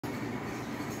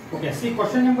Okay, see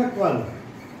question number 12.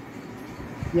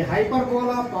 A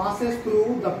hyperbola passes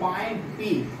through the point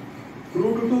P,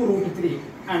 root 2, root 3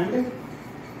 and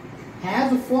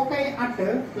has foci at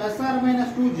plus or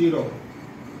minus 2, 0.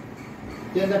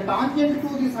 Then the tangent to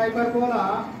this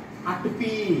hyperbola at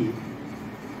P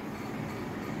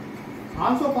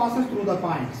also passes through the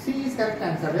point. C is correct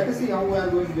answer. Let us see how we are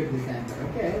going to get this answer.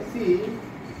 Okay, see,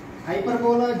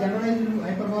 hyperbola, generalized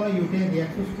hyperbola, you take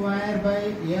x square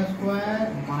by a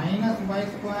square minus y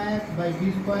square by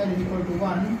b square is equal to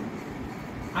 1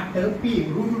 at P,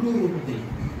 root 2, root 3.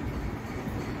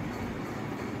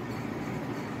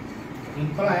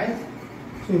 Implies,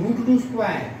 so root 2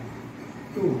 square,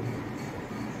 2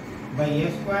 by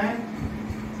a square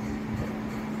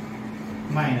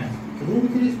minus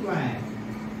root 3 square,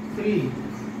 3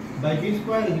 by b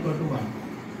square is equal to 1.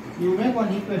 You make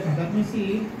one equation, that means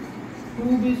see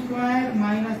 2b square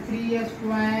minus 3a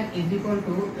square is equal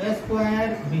to a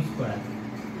square b square.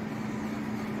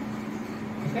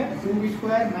 Okay, 2b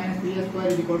square minus 3a square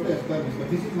is equal to a square b square.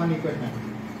 This is one equation.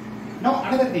 Now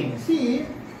another thing, see,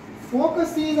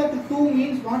 focus is at 2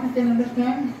 means what you can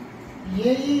understand?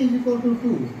 AE is equal to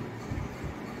 2.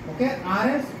 Okay,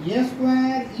 RS A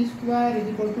square E square is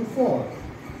equal to 4.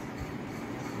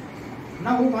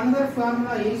 Now another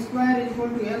formula, A square is equal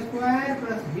to A square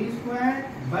plus B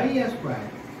square by A square,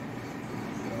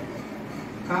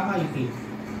 comma EP.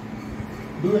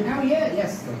 Do you have A?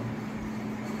 Yes.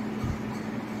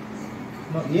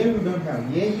 No, A you don't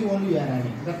have. AE only you are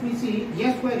having. That means see,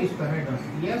 A square is square, right down.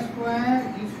 A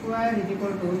square E square is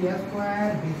equal to A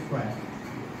square B square.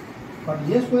 But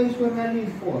A square E square value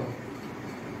is 4.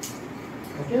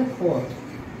 Okay, 4.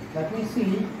 That means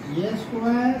see, A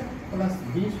square plus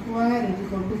b square is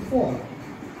equal to 4.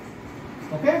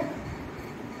 Okay?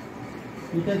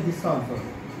 You take this also.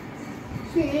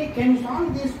 See, can you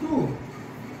solve these two?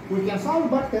 We can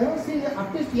solve, but see,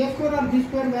 at least a square or b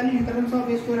square value in terms of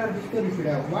a square or b square you should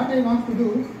have. What I want to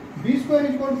do, b square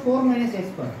is equal to 4 minus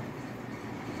a square.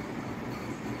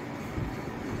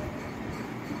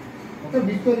 Okay,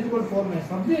 b square is equal to 4 minus.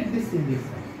 Substitute this in this.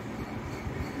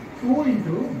 2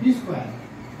 into b square.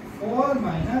 4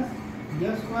 minus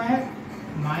a square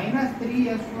minus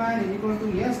 3a square is equal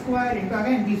to a square into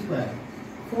again b square.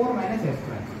 4 minus a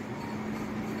square.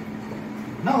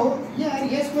 Now here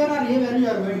a square or a value you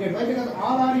are going to get. Why? Because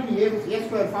all are in a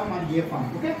square form or a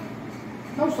form. Okay.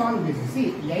 Now solve this.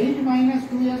 See, 8 minus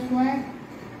 2a square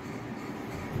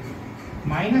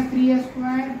minus 3a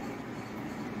square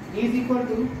is equal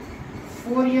to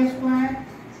 4a square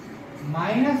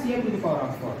minus a to the power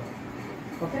of 4.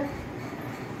 Okay.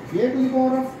 A to the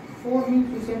power of 4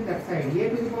 means to send that side. A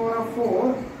to the power of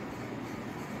 4.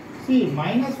 See,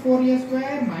 minus 4a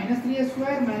square, minus 3a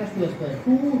square, minus 2a square.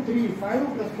 2, 3,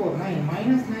 5 plus 4, 9.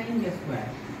 Minus 9a square.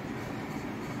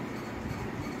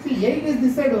 See, 8 is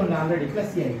this side only already.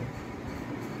 Plus 8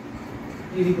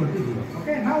 is equal to 0.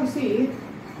 Okay, now see,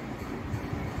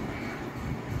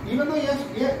 even though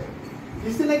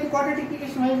this is like a quadratic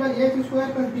equation, y by a square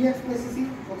plus bx plus c.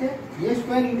 Okay, a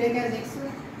square you take as x.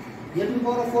 A to the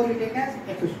power of 4 you take as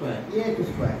x square, a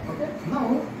square. Okay.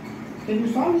 Now, can you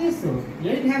solve this?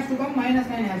 8 has to come, minus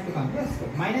 9 has to come. Yes.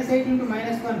 Minus 8 into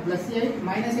minus 1 plus 8,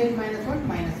 minus 8 minus 1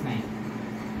 minus 9.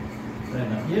 A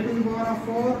to the power of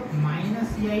 4 minus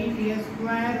 8 a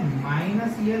square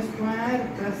minus a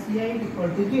square plus 8 equal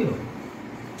to 0.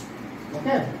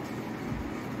 Okay.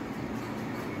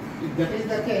 If that is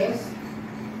the case,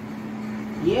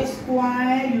 a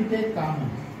square you take common.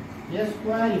 A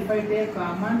square, if I take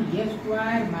common, a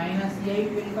square minus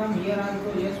 8 will come. Here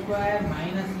also a square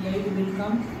minus 8 will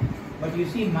come. But you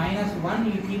see minus 1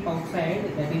 you keep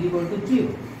outside, that is equal to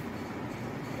 0.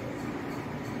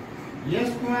 A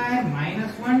square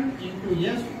minus 1 into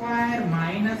a square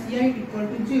minus 8 equal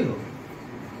to 0.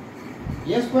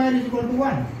 A square is equal to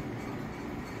 1.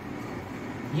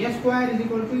 A square is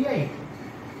equal to 8.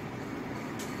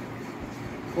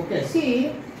 Okay,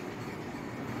 see,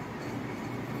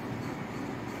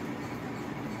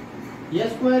 a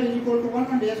square is equal to 1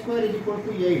 and a square is equal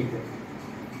to 8.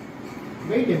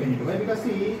 Wait a minute. Why? Because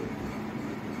see,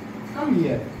 come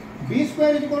here. B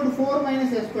square is equal to 4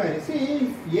 minus a square.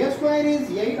 See, if a square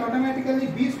is 8, automatically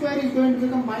b square is going to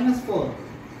become minus 4.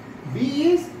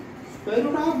 B is square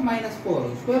root of minus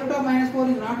 4. Square root of minus 4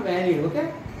 is not valid.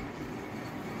 Okay.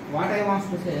 What I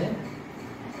want to say,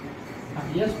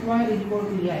 a square is equal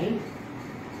to 8.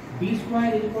 B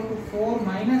square is equal to 4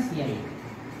 minus 8.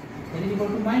 That is equal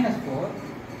to minus 4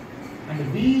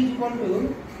 and b is equal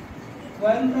to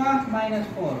square root of minus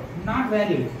 4, not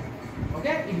valid.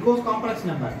 Okay, it goes complex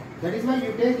number. That is why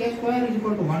you take a square is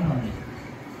equal to 1 only.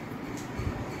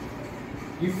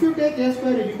 If you take a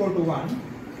square is equal to 1,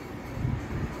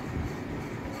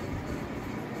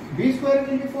 b square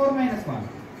will be 4 minus 1.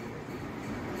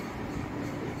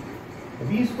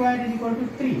 B square is equal to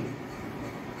 3.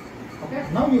 Okay,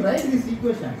 now you write this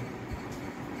equation.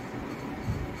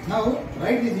 Now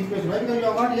write this equation. Why? Because you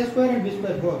have got a square and b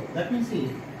square both. That means see,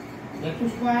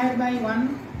 x square by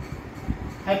 1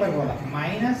 hyperbola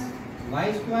minus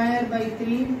y square by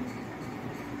 3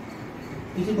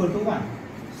 is equal to 1.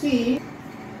 See,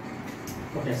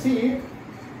 okay, see,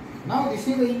 now this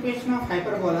is the equation of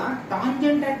hyperbola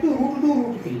tangent at root 2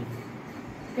 root 3.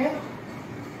 Okay,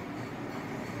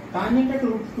 tangent at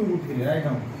root 2 root 3, write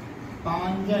down.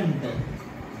 Tangent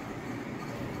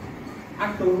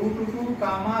at root 2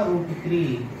 comma root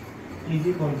 3 is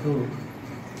equal to,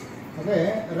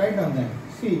 okay, write down then.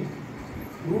 See,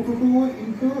 root 2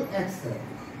 into x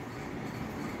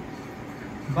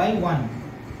by 1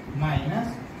 minus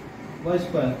y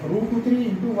square root 3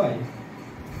 into y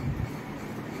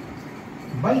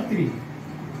by 3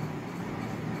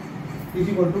 is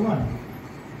equal to 1.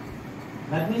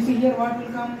 That means here what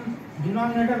will come?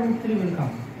 Denominator root 3 will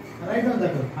come. Write down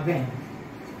that one again.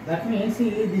 That means see,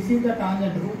 this is the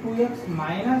tangent root 2x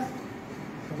minus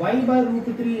y by root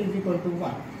 3 is equal to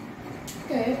 1.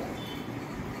 Okay.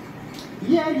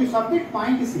 Here you submit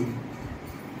point C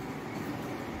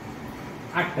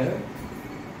at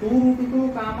 2 root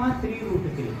 2 comma 3 root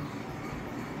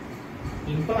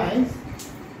 3 implies,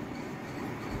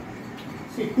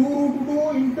 see, 2 root 2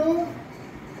 into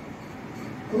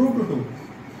root 2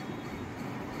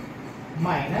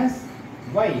 minus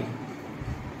y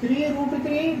 3 root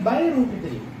 3 by root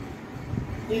 3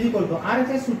 is equal to,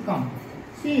 RHS should come.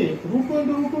 See, root 2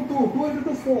 into root 2, 2 into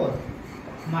 2, 4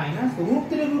 minus root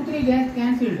 3 gets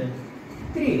cancelled,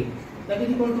 3, that is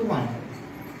equal to 1.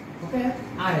 Okay,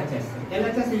 RHS.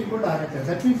 LHS is equal to RHS.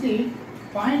 That means see,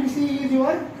 point C is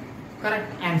your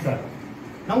correct answer.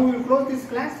 Now we will close this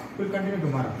class. We will continue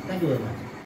tomorrow. Thank you very much.